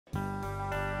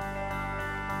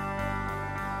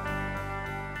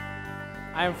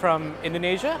I'm from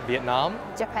Indonesia. Vietnam.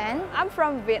 Japan. I'm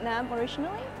from Vietnam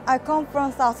originally. I come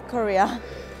from South Korea.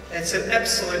 It's an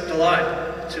absolute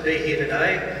delight to be here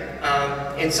today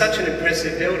in such an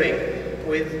impressive building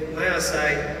with, may I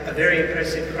say, a very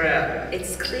impressive crowd.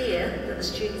 It's clear that the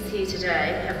students here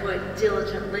today have worked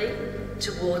diligently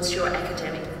towards your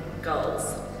academic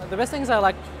goals. The best things I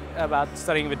like about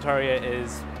studying Victoria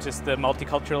is just the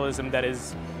multiculturalism that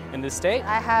is in this state.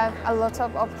 I have a lot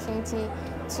of opportunity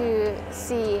to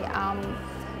see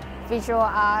visual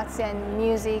arts and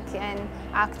music and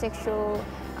architectural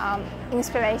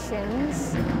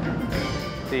inspirations.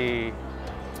 The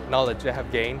knowledge I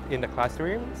have gained in the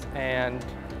classrooms and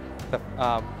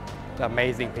the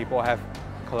amazing people I have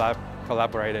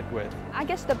collaborated with. I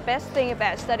guess the best thing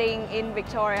about studying in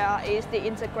Victoria is the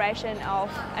integration of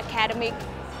academic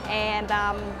and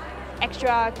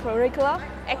extracurricular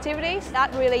activities.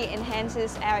 That really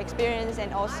enhances our experience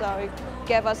and also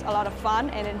gave us a lot of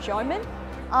fun and enjoyment.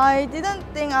 I didn't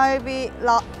think I would be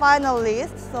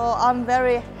finalist, so I'm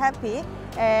very happy,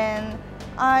 and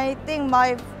I think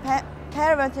my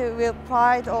parents will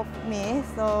proud of me,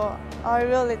 so I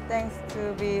really thanks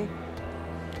to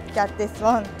get this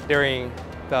one. During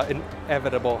the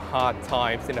inevitable hard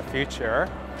times in the future,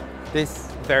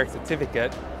 this very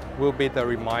certificate will be the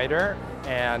reminder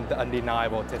and the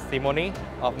undeniable testimony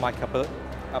of my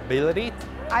ability.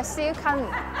 I still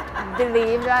can't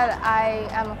believe that I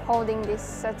am holding this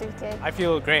certificate. I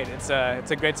feel great. It's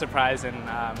a great surprise, and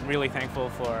I'm really thankful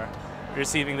for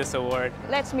receiving this award.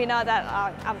 Lets me know that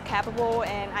I'm capable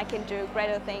and I can do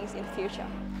greater things in the future.